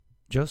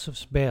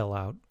Joseph's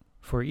bailout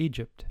for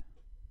Egypt.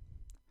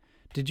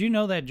 Did you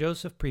know that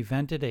Joseph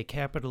prevented a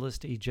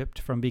capitalist Egypt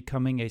from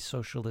becoming a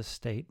socialist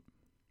state?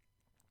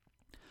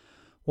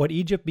 What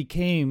Egypt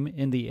became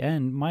in the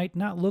end might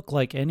not look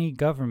like any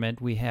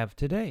government we have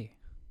today.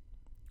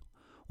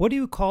 What do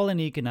you call an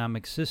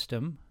economic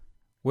system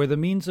where the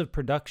means of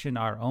production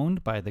are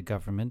owned by the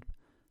government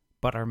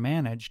but are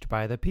managed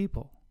by the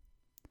people?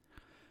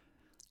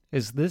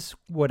 Is this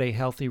what a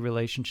healthy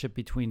relationship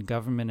between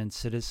government and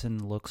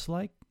citizen looks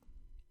like?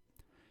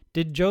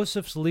 Did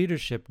Joseph's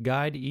leadership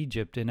guide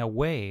Egypt in a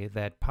way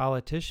that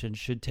politicians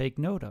should take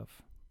note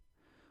of?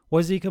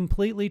 Was he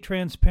completely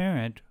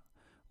transparent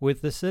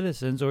with the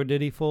citizens, or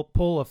did he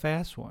pull a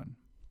fast one?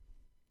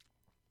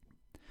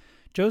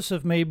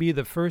 Joseph may be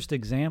the first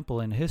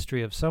example in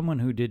history of someone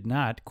who did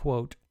not,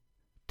 quote,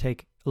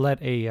 let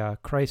a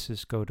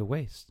crisis go to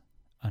waste,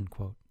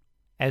 unquote,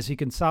 as he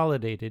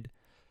consolidated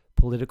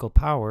political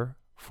power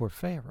for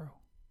Pharaoh.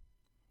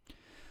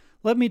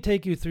 Let me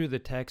take you through the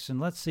text and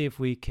let's see if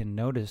we can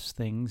notice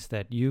things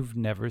that you've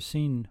never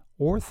seen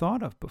or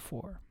thought of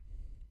before.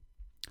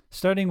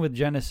 Starting with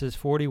Genesis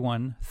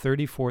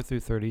 41:34 through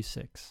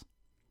 36.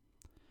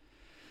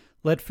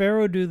 Let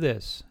Pharaoh do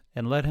this,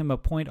 and let him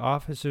appoint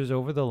officers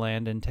over the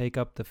land and take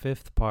up the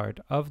 5th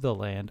part of the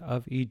land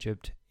of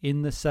Egypt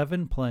in the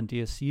 7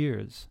 plenteous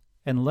years,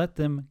 and let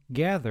them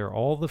gather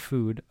all the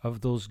food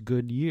of those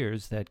good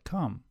years that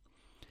come,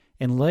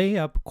 and lay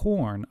up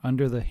corn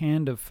under the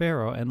hand of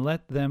Pharaoh, and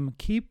let them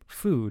keep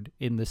food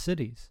in the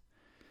cities.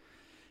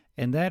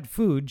 And that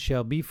food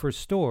shall be for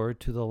store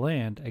to the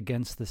land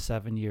against the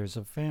 7 years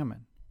of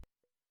famine,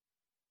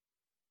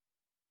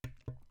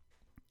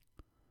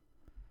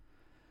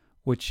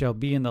 which shall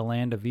be in the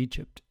land of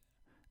Egypt,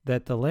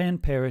 that the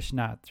land perish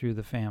not through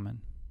the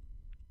famine.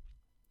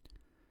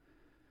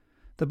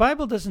 The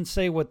Bible doesn't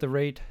say what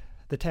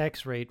the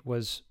tax rate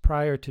was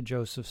prior to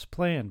Joseph's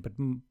plan, but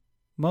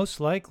most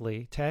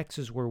likely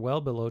taxes were well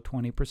below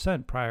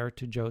 20% prior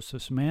to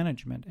Joseph's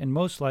management, and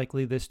most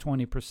likely this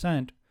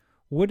 20%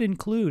 would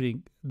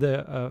include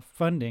the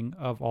funding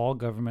of all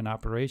government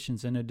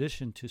operations in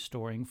addition to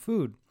storing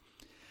food.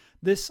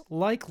 This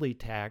likely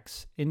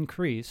tax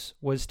increase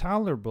was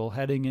tolerable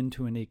heading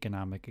into an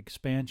economic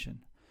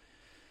expansion.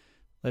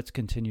 Let's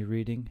continue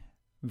reading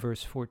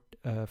verse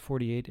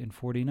 48 and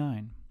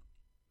 49.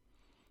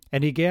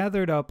 And he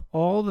gathered up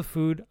all the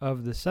food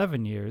of the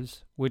 7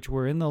 years which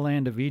were in the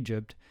land of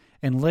Egypt,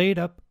 and laid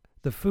up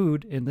the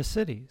food in the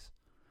cities.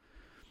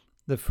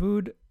 The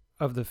food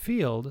of the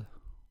field,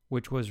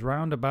 which was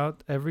round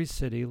about every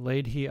city,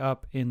 laid he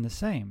up in the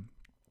same.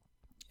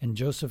 And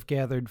Joseph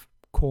gathered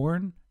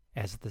corn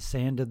as the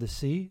sand of the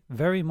sea,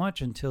 very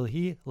much until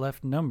he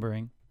left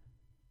numbering,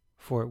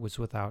 for it was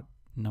without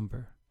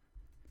number.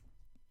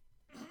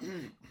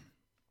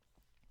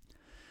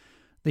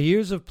 The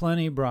years of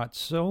plenty brought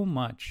so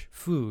much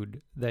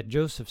food that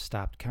Joseph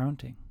stopped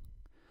counting.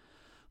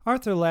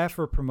 Arthur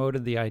Laffer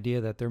promoted the idea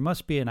that there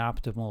must be an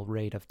optimal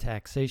rate of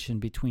taxation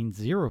between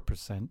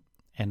 0%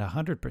 and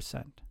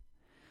 100%.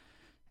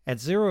 At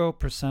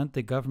 0%,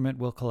 the government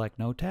will collect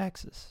no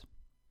taxes.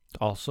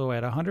 Also,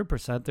 at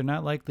 100%, they're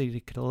not likely to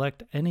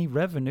collect any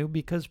revenue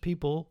because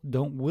people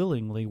don't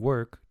willingly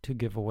work to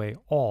give away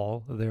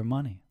all their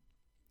money.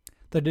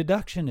 The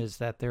deduction is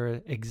that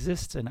there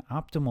exists an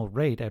optimal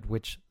rate at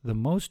which the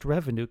most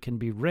revenue can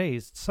be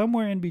raised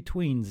somewhere in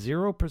between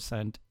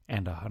 0%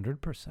 and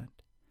 100%.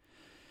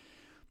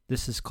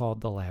 This is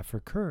called the Laffer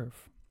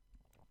curve.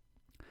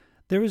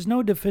 There is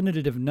no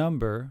definitive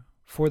number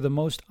for the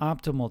most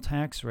optimal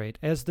tax rate,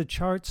 as the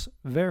charts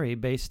vary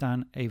based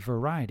on a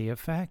variety of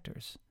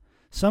factors.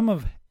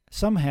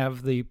 Some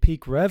have the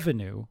peak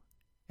revenue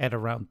at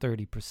around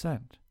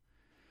 30%.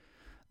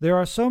 There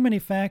are so many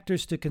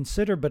factors to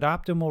consider, but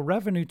optimal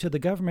revenue to the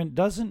government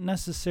doesn't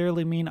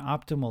necessarily mean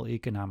optimal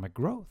economic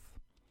growth,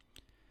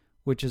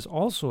 which is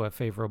also a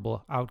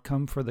favorable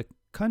outcome for the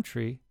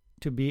country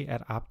to be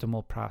at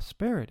optimal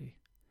prosperity.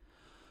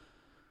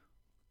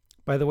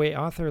 By the way,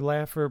 Arthur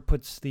Laffer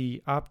puts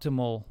the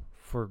optimal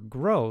for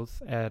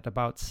growth at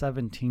about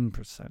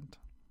 17%.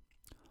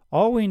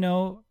 All we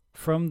know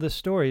from the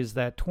story is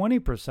that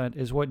 20%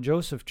 is what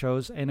Joseph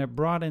chose, and it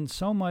brought in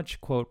so much,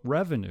 quote,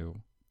 revenue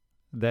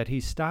that he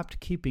stopped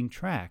keeping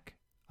track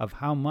of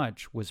how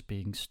much was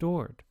being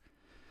stored.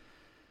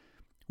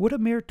 Would a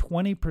mere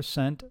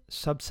 20%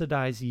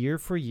 subsidize year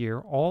for year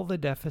all the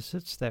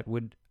deficits that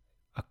would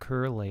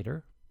occur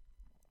later?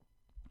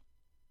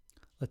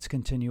 Let's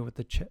continue with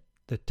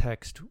the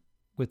text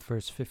with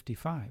verse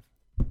 55.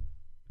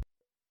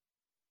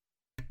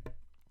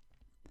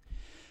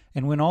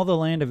 And when all the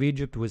land of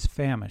Egypt was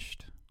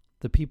famished,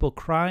 the people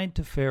cried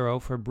to Pharaoh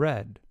for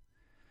bread.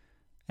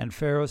 And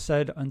Pharaoh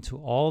said unto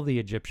all the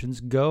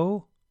Egyptians,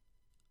 Go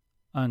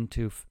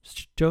unto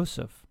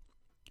Joseph,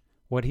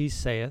 what he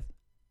saith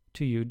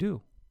to you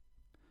do.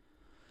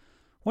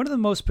 One of the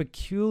most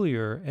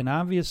peculiar and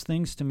obvious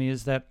things to me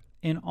is that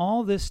in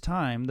all this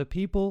time, the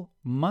people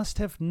must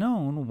have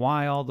known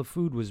why all the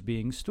food was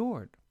being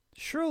stored.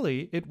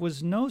 Surely it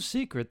was no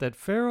secret that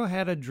Pharaoh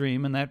had a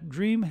dream, and that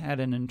dream had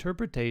an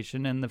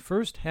interpretation, and the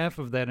first half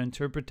of that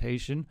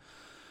interpretation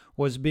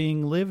was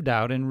being lived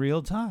out in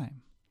real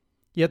time.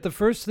 Yet the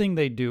first thing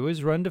they do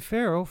is run to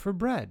Pharaoh for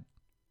bread.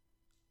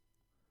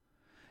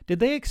 Did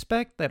they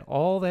expect that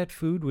all that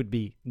food would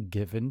be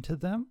given to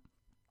them?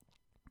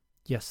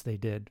 Yes, they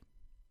did.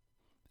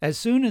 As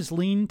soon as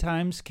lean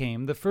times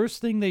came, the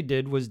first thing they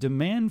did was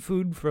demand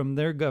food from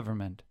their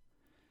government.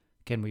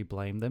 Can we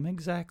blame them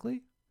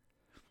exactly?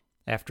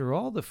 After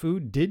all, the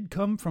food did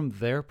come from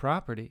their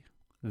property.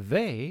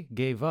 They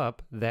gave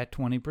up that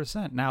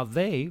 20%. Now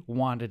they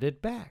wanted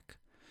it back.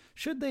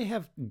 Should they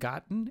have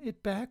gotten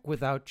it back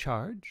without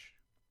charge?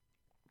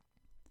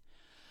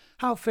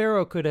 How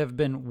Pharaoh could have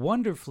been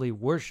wonderfully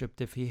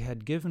worshipped if he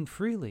had given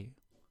freely.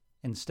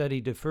 Instead,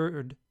 he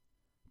deferred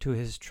to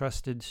his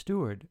trusted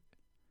steward.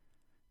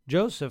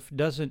 Joseph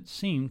doesn't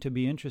seem to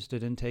be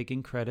interested in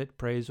taking credit,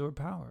 praise, or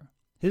power.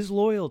 His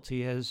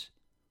loyalty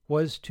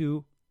was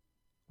to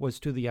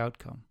the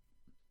outcome.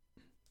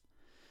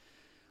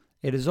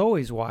 It is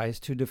always wise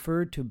to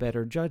defer to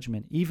better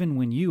judgment, even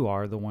when you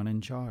are the one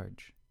in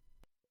charge.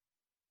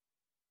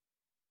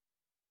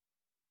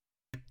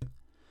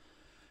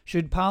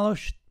 Should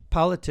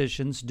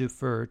politicians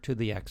defer to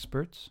the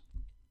experts?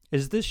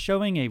 Is this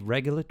showing a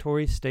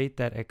regulatory state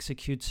that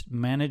executes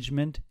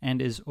management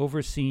and is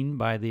overseen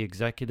by the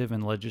executive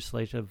and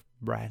legislative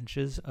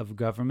branches of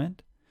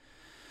government?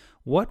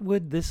 What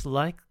would this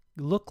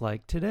look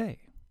like today?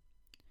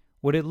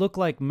 Would it look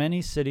like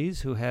many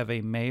cities who have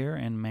a mayor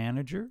and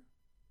manager?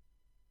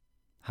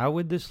 How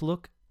would this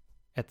look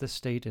at the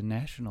state and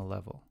national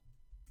level?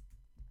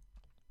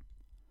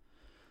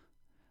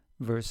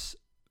 Verse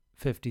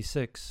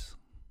 56.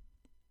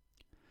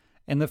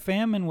 And the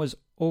famine was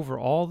over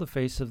all the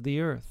face of the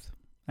earth,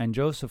 and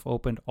Joseph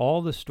opened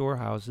all the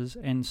storehouses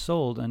and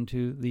sold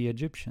unto the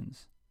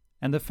Egyptians.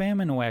 And the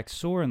famine waxed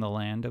sore in the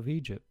land of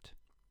Egypt.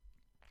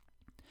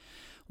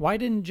 Why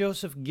didn't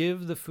Joseph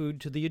give the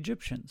food to the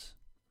Egyptians?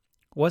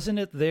 Wasn't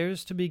it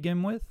theirs to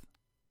begin with?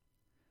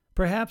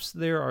 Perhaps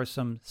there are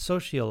some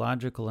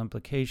sociological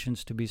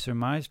implications to be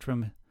surmised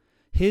from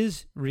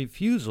his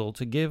refusal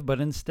to give but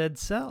instead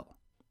sell.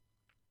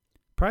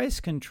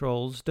 Price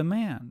controls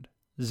demand.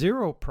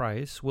 Zero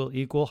price will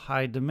equal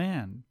high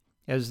demand,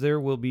 as there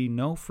will be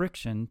no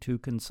friction to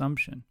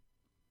consumption.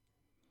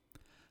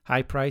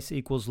 High price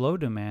equals low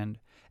demand,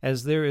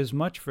 as there is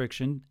much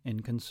friction in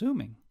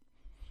consuming.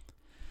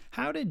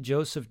 How did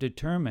Joseph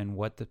determine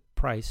what the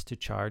price to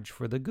charge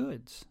for the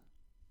goods?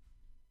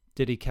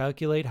 Did he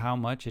calculate how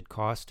much it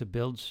cost to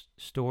build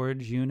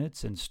storage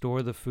units and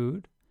store the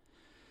food?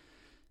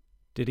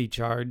 Did he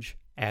charge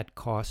at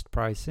cost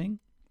pricing?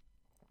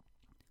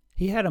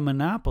 He had a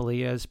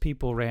monopoly as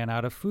people ran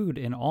out of food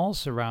in all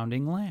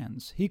surrounding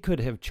lands. He could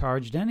have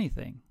charged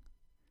anything.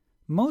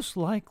 Most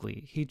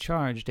likely, he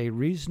charged a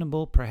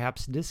reasonable,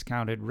 perhaps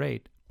discounted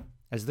rate,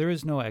 as there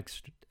is no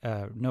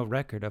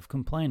record of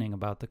complaining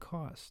about the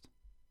cost.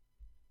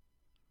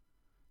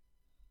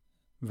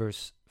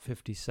 Verse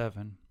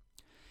 57.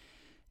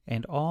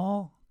 And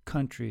all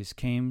countries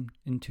came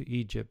into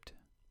Egypt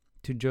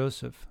to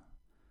Joseph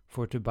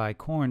for to buy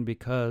corn,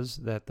 because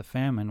that the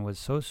famine was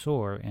so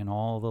sore in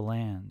all the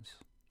lands.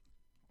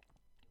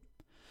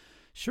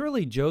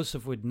 Surely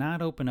Joseph would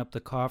not open up the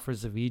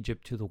coffers of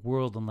Egypt to the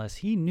world unless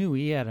he knew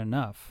he had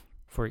enough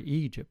for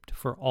Egypt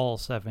for all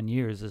 7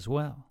 years as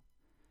well.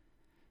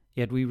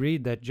 Yet we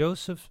read that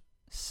Joseph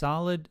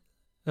sold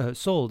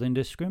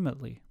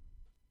indiscriminately.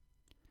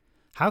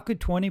 How could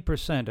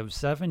 20% of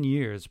 7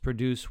 years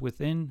production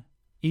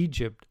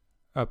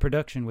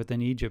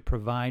within Egypt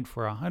provide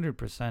for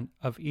 100%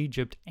 of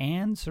Egypt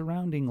and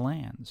surrounding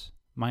lands,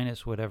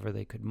 minus whatever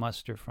they could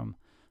muster from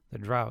the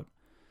drought?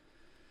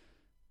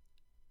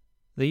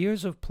 The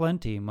years of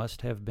plenty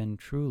must have been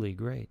truly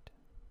great.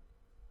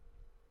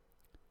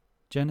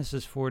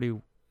 Genesis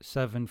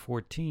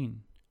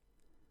 47:14.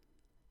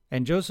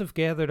 And Joseph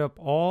gathered up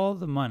all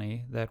the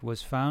money that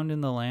was found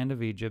in the land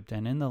of Egypt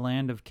and in the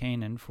land of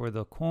Canaan for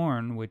the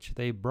corn which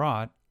they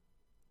bought,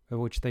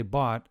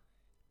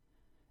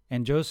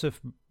 and Joseph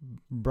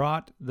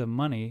brought the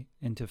money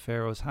into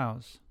Pharaoh's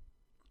house.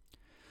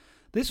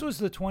 This was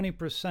the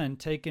 20%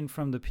 taken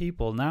from the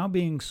people, now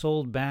being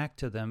sold back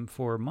to them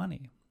for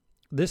money.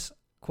 This,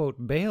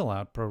 quote,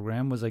 bailout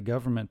program was a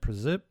government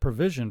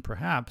provision,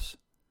 perhaps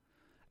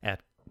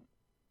at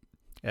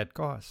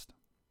cost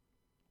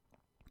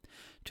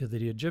to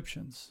the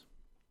Egyptians.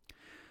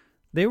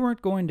 They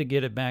weren't going to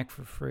get it back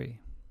for free.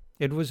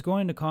 It was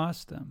going to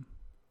cost them.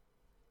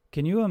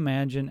 Can you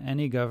imagine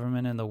any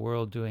government in the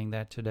world doing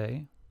that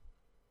today?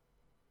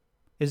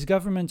 Is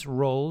government's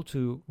role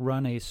to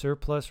run a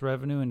surplus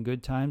revenue in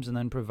good times and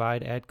then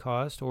provide at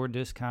cost or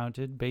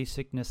discounted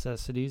basic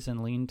necessities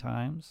in lean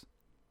times?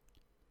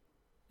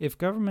 If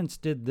governments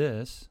did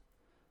this,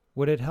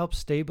 would it help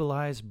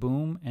stabilize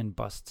boom and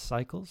bust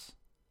cycles?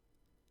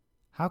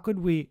 How could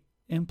we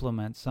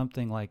implement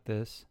something like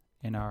this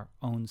in our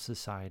own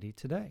society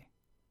today?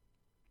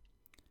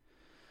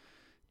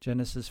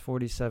 Genesis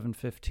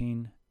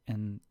 47:15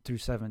 and through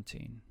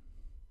 17.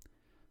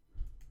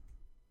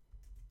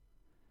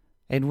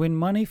 And when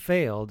money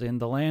failed in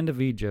the land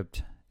of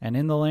Egypt and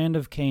in the land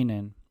of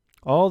Canaan,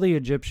 all the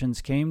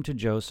Egyptians came to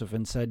Joseph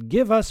and said,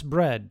 "Give us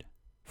bread,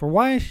 for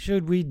why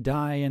should we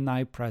die in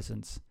thy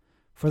presence?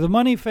 For the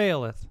money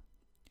faileth."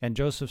 And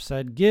Joseph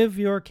said, "Give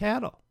your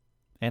cattle,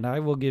 and I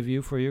will give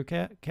you for your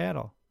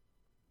cattle,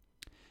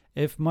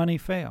 if money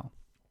fail."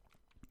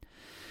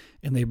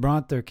 And they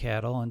brought their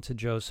cattle unto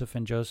Joseph,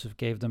 and Joseph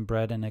gave them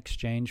bread in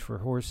exchange for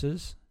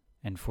horses,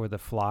 and for the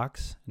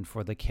flocks, and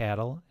for the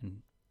cattle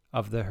and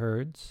of the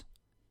herds,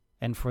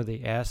 and for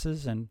the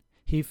asses, and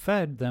he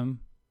fed them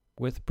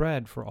with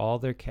bread for all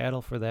their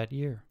cattle for that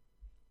year.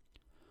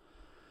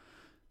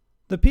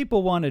 The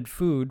people wanted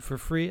food for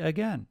free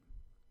again.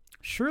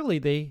 Surely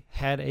they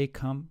had a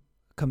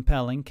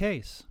compelling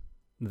case.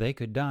 They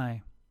could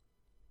die.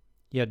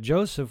 Yet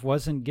Joseph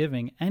wasn't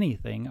giving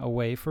anything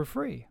away for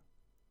free.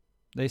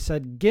 They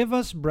said, "Give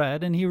us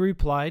bread," and he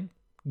replied,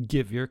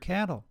 "Give your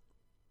cattle."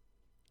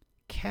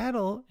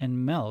 Cattle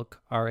and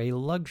milk are a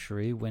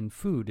luxury when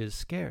food is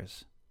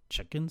scarce.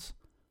 Chickens,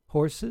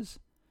 horses.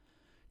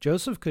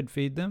 Joseph could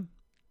feed them,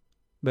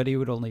 but he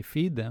would only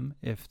feed them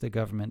if the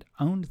government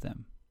owned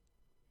them.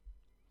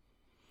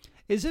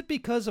 Is it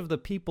because of the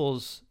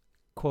people's,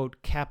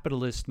 quote,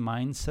 capitalist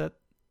mindset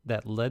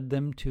that led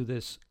them to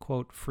this,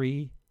 quote,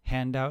 free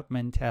handout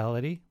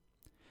mentality?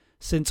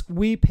 Since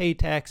we pay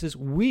taxes,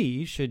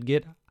 we should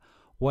get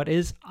what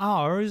is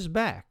ours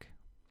back.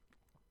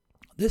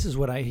 This is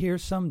what I hear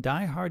some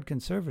diehard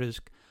conservatives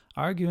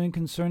arguing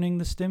concerning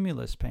the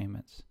stimulus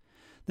payments.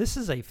 This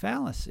is a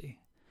fallacy.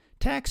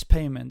 Tax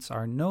payments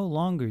are no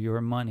longer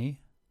your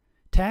money.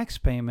 Tax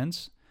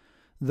payments,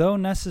 though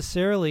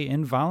necessarily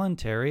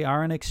involuntary,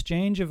 are an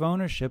exchange of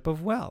ownership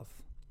of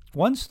wealth.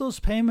 Once those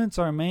payments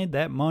are made,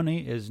 that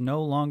money is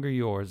no longer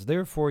yours.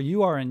 Therefore,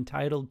 you are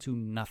entitled to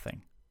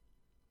nothing.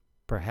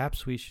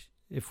 Perhaps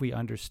if we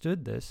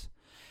understood this,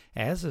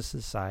 as a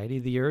society,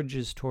 the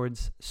urges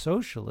towards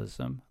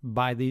socialism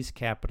by these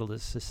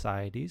capitalist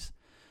societies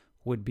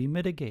would be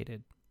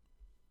mitigated.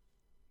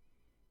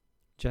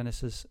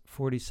 Genesis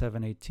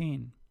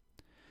 47:18.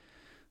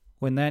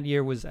 When that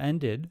year was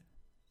ended,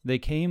 they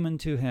came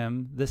unto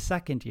him the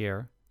second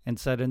year, and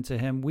said unto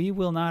him, We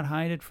will not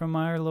hide it from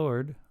our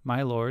Lord,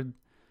 my Lord,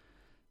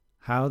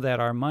 how that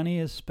our money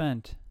is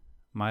spent.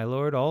 My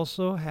Lord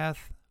also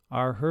hath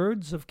our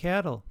herds of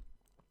cattle.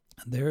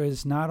 There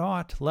is not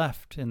aught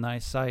left in the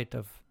sight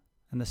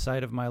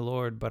of my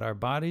Lord, but our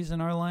bodies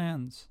and our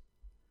lands.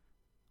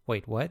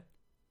 Wait, what?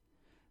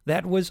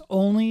 That was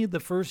only the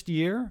first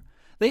year?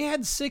 They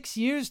had 6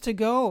 years to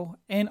go,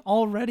 and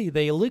already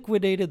they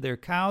liquidated their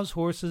cows,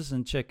 horses,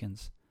 and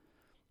chickens.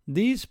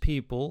 These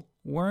people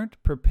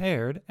weren't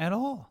prepared at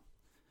all.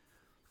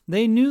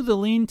 They knew the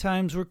lean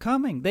times were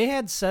coming. They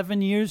had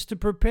 7 years to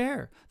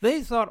prepare.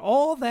 They thought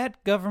all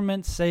that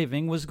government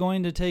saving was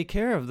going to take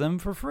care of them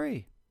for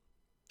free.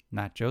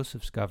 Not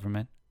Joseph's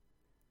government.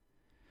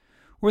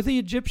 Were the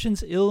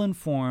Egyptians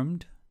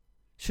ill-informed?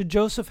 Should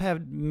Joseph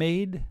have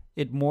made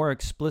it more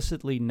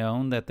explicitly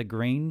known that the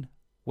grain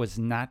was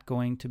not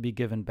going to be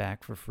given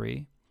back for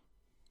free?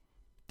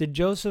 Did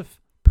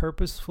Joseph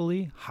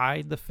purposefully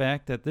hide the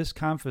fact that this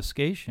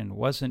confiscation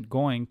wasn't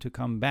going to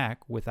come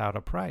back without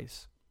a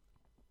price?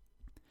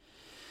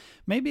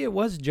 Maybe it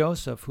was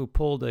Joseph who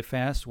pulled a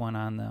fast one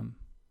on them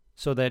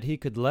so that he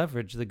could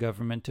leverage the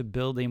government to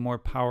build a more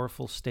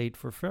powerful state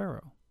for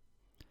Pharaoh.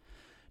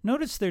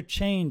 Notice their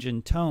change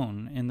in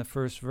tone in the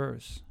first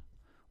verse.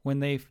 When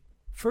they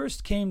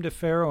first came to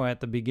Pharaoh at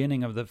the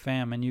beginning of the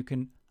famine, you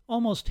can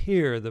almost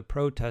hear the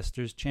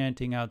protesters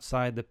chanting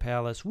outside the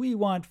palace, "We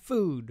want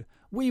food!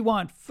 We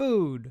want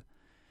food!"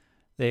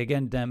 They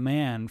again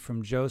demand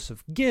from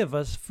Joseph, "Give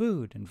us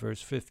food," in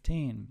verse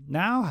 15.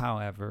 Now,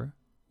 however,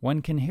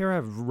 one can hear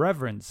a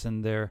reverence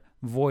in their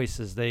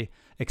voices. They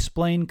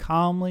explain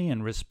calmly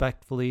and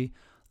respectfully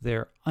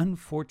their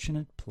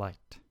unfortunate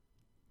plight.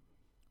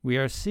 We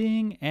are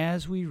seeing,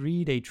 as we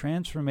read, a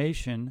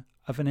transformation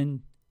of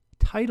an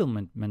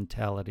entitlement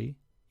mentality,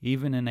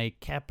 even in a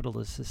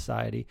capitalist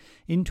society,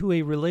 into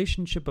a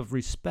relationship of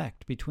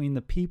respect between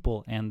the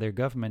people and their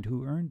government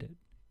who earned it.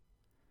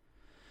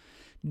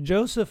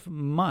 Joseph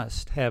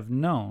must have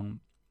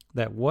known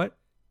that what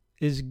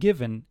is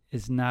given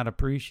is not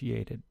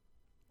appreciated.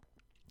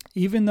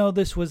 Even though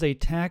this was a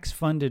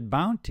tax-funded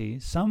bounty,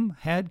 some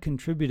had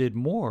contributed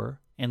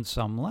more and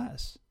some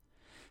less.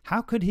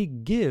 How could he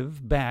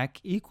give back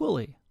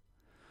equally?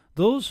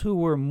 Those who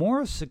were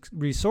more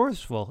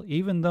resourceful,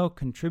 even though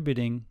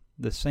contributing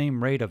the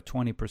same rate of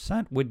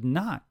 20%, would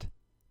not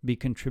be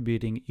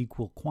contributing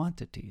equal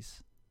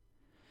quantities.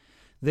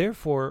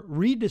 Therefore,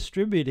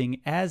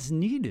 redistributing as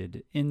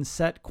needed in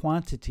set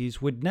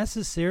quantities would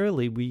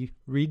necessarily be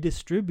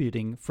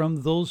redistributing from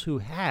those who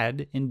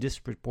had in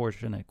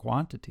disproportionate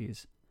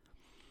quantities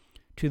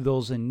to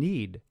those in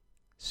need,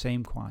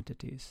 same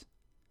quantities,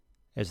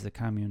 as the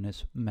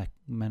Communist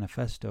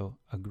Manifesto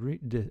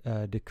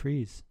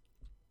decrees.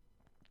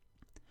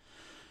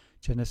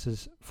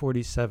 Genesis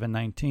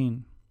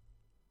 47:19.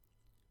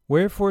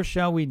 Wherefore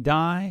shall we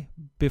die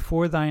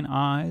before thine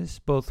eyes,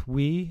 both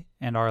we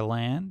and our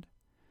land?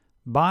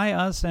 Buy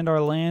us and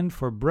our land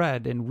for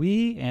bread, and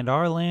we and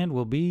our land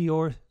will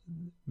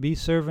be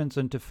servants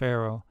unto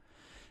Pharaoh,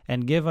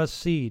 and give us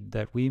seed,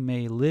 that we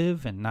may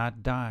live and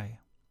not die,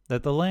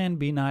 that the land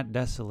be not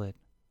desolate.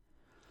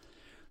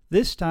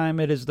 This time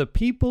it is the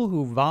people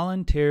who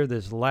volunteer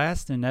this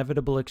last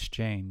inevitable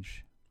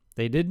exchange.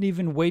 They didn't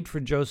even wait for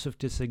Joseph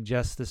to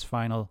suggest this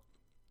final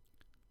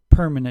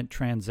permanent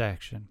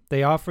transaction.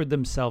 They offered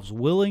themselves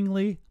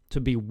willingly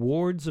to be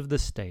wards of the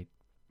state.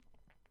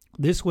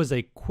 This was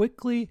a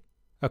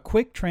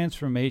quick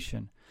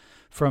transformation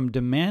from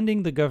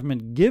demanding the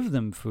government give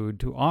them food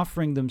to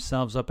offering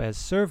themselves up as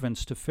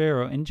servants to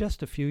Pharaoh in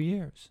just a few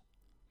years.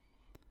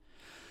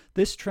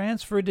 This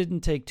transfer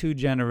didn't take 2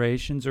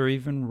 generations or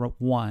even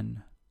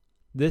 1.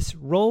 This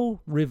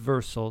role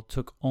reversal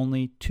took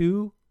only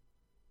 2,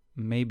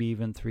 maybe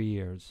even 3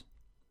 years.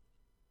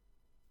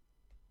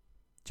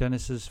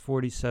 Genesis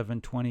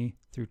 47:20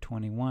 through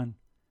 21.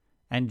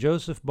 And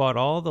Joseph bought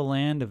all the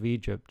land of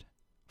Egypt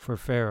for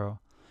Pharaoh,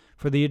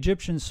 for the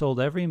Egyptians sold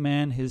every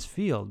man his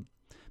field,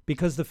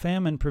 because the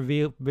famine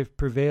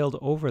prevailed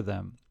over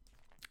them.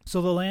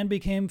 So the land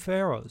became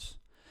Pharaoh's.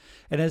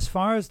 And as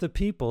far as the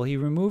people, he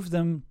removed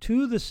them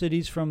to the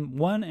cities from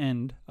one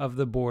end of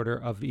the border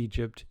of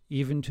Egypt,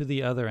 even to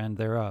the other end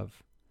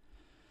thereof.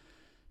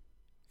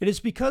 It is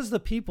because the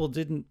people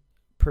didn't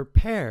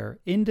prepare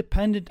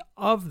independent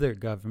of their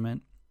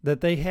government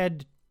that they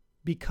had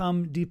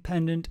become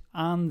dependent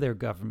on their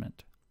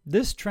government.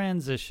 This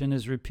transition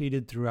is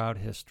repeated throughout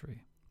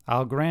history.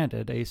 I'll grant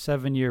it, a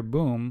 7-year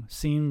boom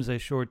seems a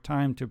short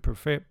time to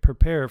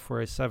prepare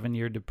for a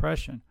 7-year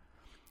depression.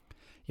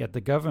 Yet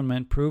the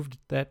government proved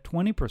that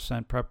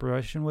 20%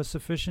 preparation was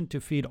sufficient to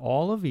feed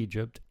all of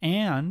Egypt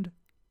and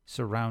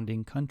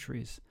surrounding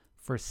countries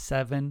for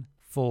 7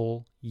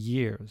 full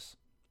years.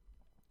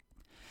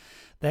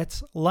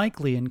 That's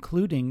likely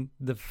including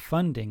the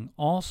funding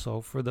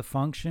also for the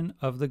function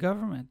of the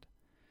government.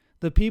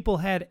 The people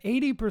had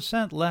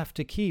 80% left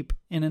to keep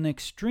in an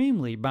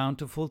extremely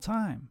bountiful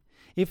time.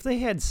 If they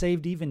had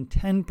saved even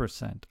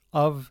 10%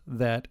 of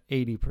that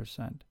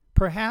 80%,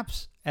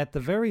 perhaps at the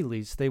very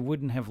least they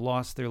wouldn't have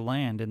lost their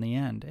land in the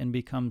end and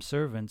become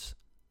servants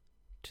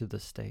to the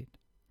state.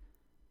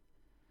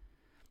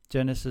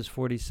 Genesis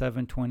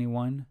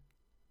 47:21,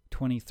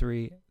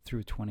 23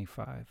 through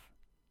 25.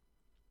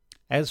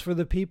 As for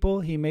the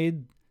people, he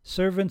made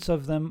servants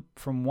of them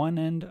from one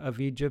end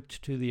of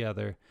Egypt to the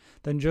other.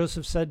 Then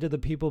Joseph said to the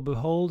people,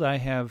 Behold, I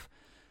have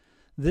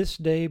this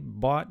day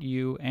bought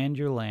you and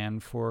your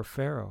land for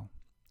Pharaoh.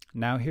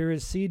 Now here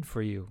is seed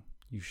for you.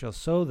 You shall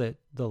sow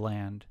the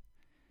land.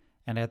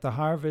 And at the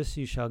harvest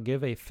you shall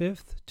give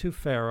 1/5 to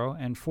Pharaoh,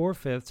 and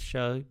 4/5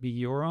 shall be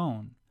your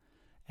own,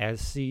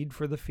 as seed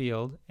for the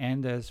field,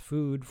 and as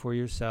food for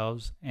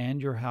yourselves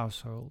and your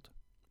household,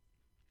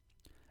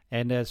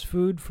 and as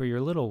food for your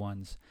little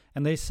ones.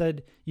 And they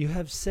said, You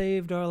have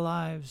saved our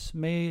lives.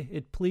 May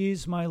it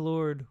please my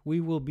Lord, we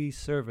will be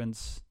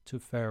servants to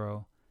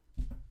Pharaoh.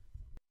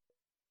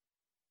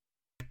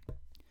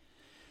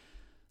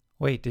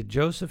 Wait, did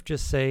Joseph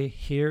just say,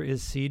 Here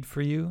is seed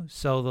for you,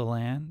 sow the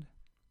land?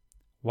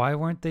 Why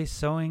weren't they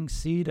sowing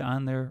seed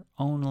on their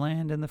own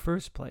land in the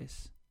first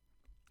place?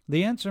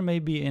 The answer may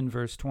be in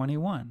verse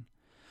 21,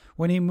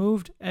 when he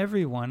moved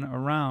everyone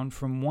around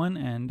from one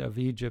end of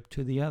Egypt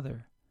to the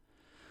other.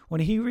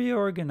 When he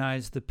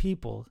reorganized the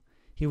people,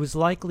 he was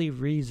likely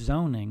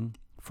rezoning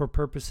for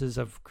purposes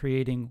of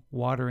creating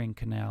watering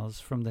canals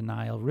from the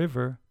Nile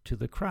River to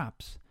the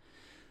crops.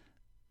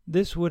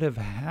 This would have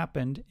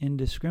happened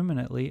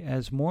indiscriminately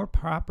as more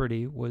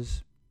property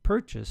was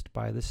purchased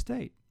by the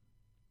state.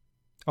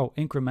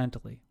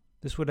 Incrementally.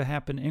 This would have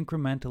happened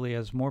incrementally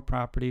as more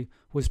property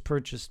was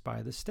purchased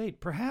by the state.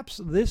 Perhaps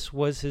this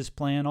was his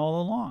plan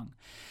all along.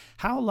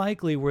 How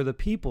likely were the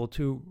people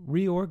to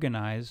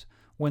reorganize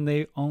when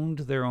they owned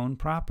their own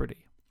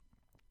property?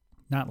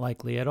 Not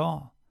likely at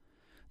all.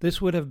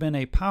 This would have been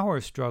a power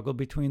struggle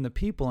between the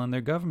people and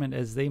their government,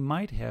 as they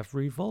might have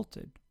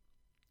revolted.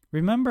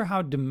 Remember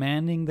how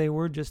demanding they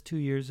were just 2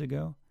 years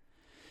ago?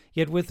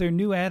 Yet with their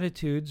new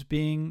attitudes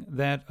being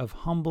that of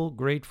humble,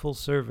 grateful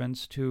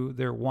servants to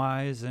their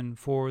wise and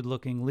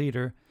forward-looking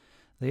leader,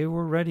 they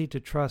were ready to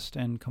trust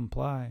and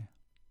comply.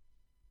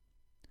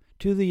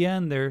 To the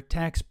end, their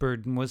tax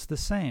burden was the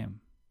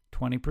same,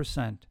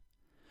 20%.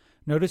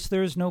 Notice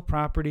there is no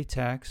property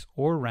tax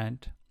or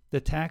rent. The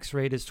tax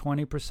rate is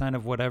 20%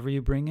 of whatever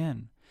you bring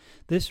in.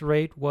 This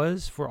rate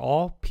was for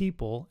all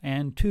people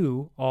and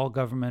to all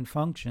government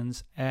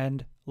functions,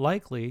 and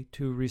likely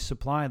to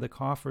resupply the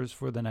coffers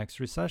for the next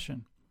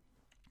recession.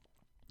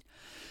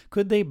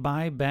 Could they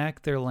buy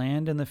back their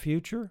land in the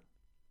future?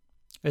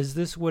 Is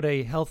this what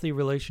a healthy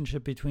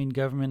relationship between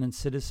government and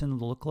citizen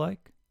look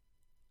like?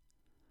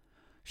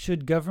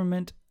 Should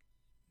government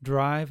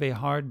drive a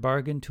hard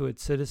bargain to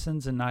its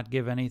citizens and not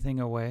give anything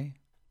away?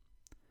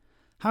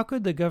 How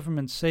could the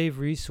government save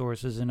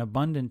resources in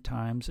abundant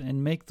times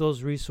and make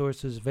those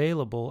resources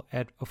available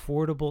at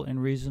affordable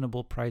and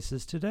reasonable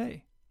prices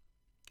today?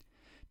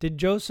 Did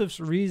Joseph's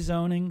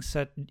rezoning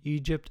set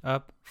Egypt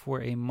up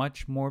for a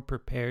much more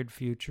prepared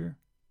future?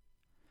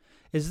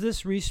 Is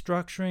this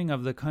restructuring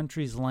of the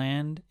country's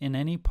land in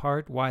any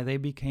part why they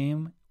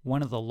became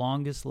one of the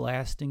longest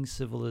lasting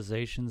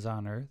civilizations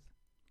on earth?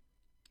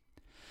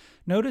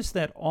 Notice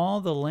that all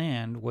the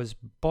land was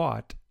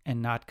bought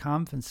and not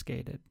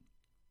confiscated.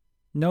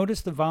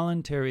 Notice the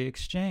voluntary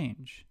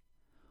exchange.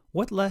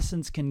 What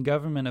lessons can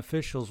government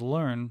officials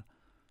learn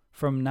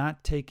from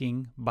not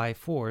taking by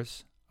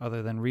force,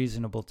 other than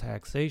reasonable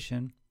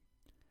taxation?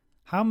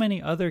 How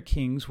many other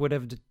kings would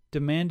have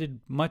demanded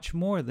much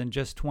more than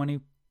just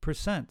 20%,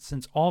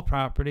 since all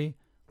property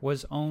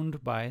was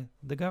owned by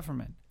the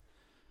government?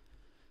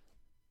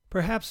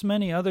 Perhaps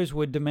many others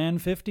would demand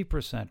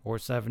 50% or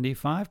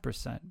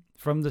 75%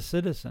 from the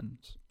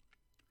citizens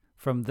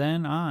from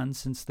then on,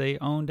 since they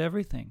owned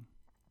everything.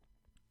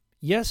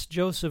 Yes,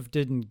 Joseph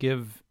didn't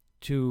give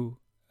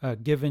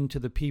in to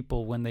the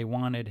people when they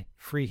wanted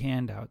free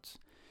handouts.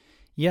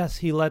 Yes,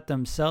 he let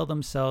them sell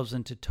themselves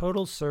into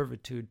total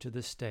servitude to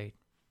the state.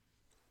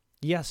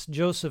 Yes,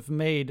 Joseph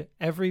made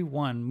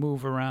everyone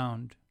move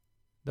around,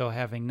 though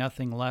having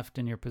nothing left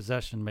in your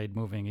possession made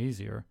moving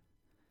easier.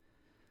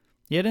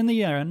 Yet in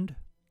the end,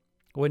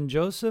 when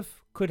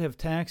Joseph could have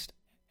taxed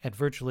at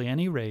virtually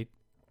any rate,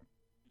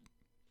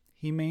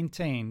 he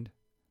maintained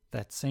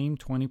that same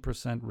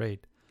 20%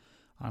 rate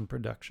on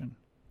production.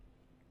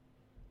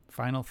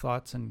 Final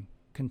thoughts and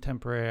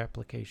contemporary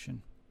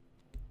application.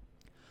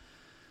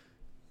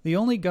 The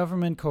only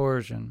government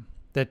coercion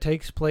that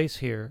takes place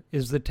here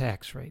is the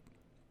tax rate.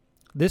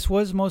 This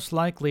was most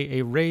likely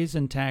a raise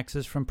in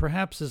taxes from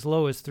perhaps as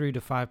low as 3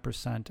 to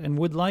 5%, and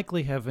would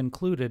likely have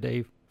included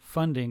a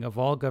funding of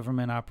all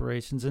government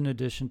operations in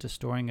addition to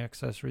storing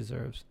excess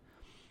reserves.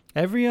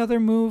 Every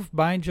other move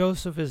by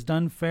Joseph is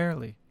done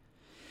fairly.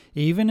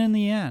 Even in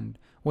the end,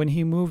 when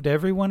he moved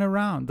everyone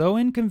around, though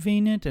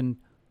inconvenient and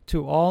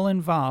to all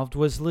involved,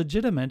 was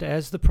legitimate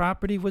as the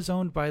property was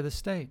owned by the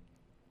state.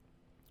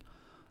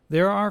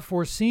 There are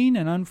foreseen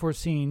and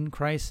unforeseen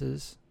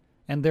crises,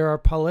 and there are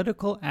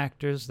political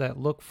actors that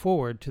look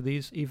forward to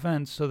these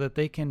events so that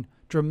they can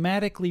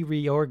dramatically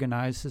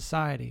reorganize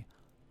society,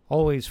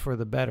 always for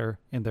the better,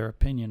 in their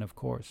opinion, of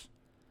course.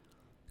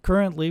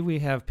 Currently, we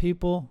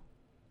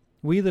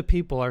the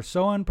people are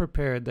so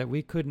unprepared that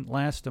we couldn't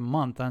last a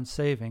month on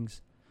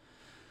savings.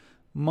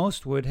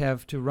 Most would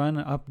have to run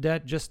up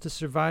debt just to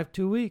survive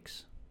 2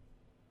 weeks.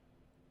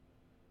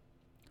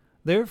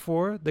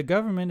 Therefore, the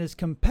government is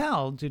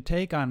compelled to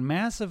take on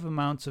massive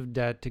amounts of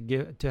debt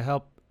to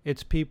help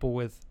its people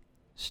with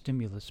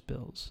stimulus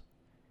bills.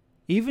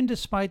 Even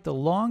despite the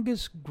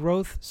longest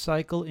growth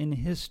cycle in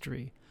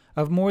history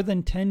of more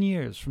than 10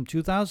 years, from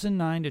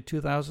 2009 to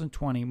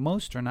 2020,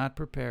 most are not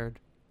prepared.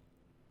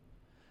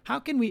 How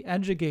can we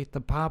educate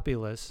the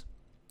populace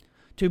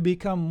to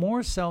become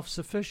more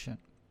self-sufficient?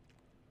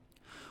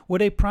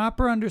 Would a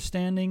proper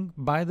understanding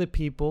by the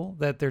people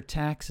that their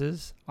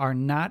taxes are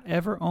not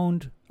ever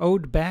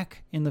owed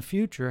back in the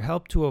future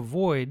help to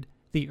avoid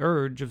the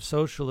urge of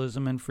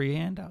socialism and free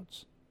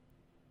handouts?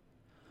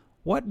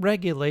 What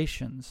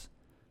regulations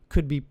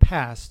could be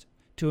passed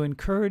to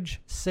encourage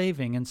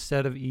saving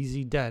instead of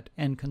easy debt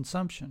and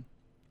consumption?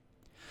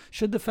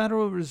 Should the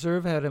Federal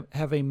Reserve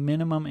have a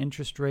minimum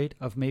interest rate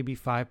of maybe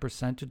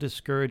 5% to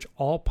discourage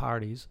all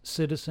parties,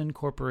 citizen,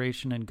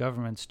 corporation, and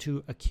governments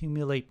to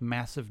accumulate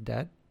massive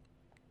debt?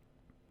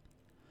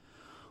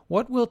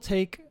 What will it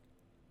take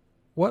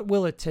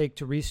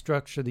to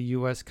restructure the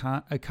U.S.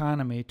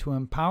 economy to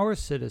empower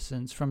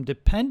citizens from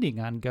depending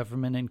on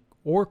government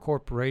or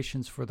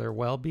corporations for their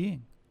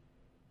well-being?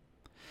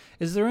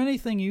 Is there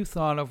anything you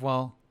thought of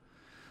while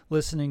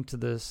listening to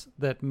this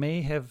that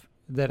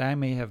I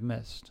may have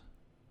missed?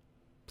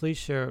 Please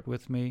share it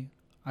with me.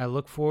 I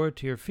look forward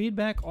to your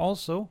feedback.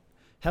 Also,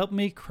 help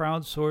me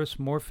crowdsource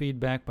more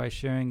feedback by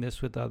sharing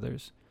this with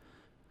others.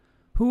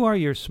 Who are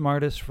your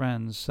smartest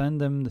friends?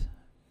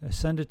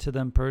 Send it to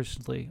them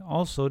personally.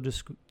 Also,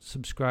 just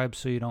subscribe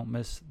so you don't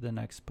miss the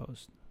next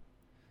post.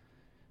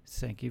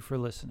 Thank you for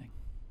listening.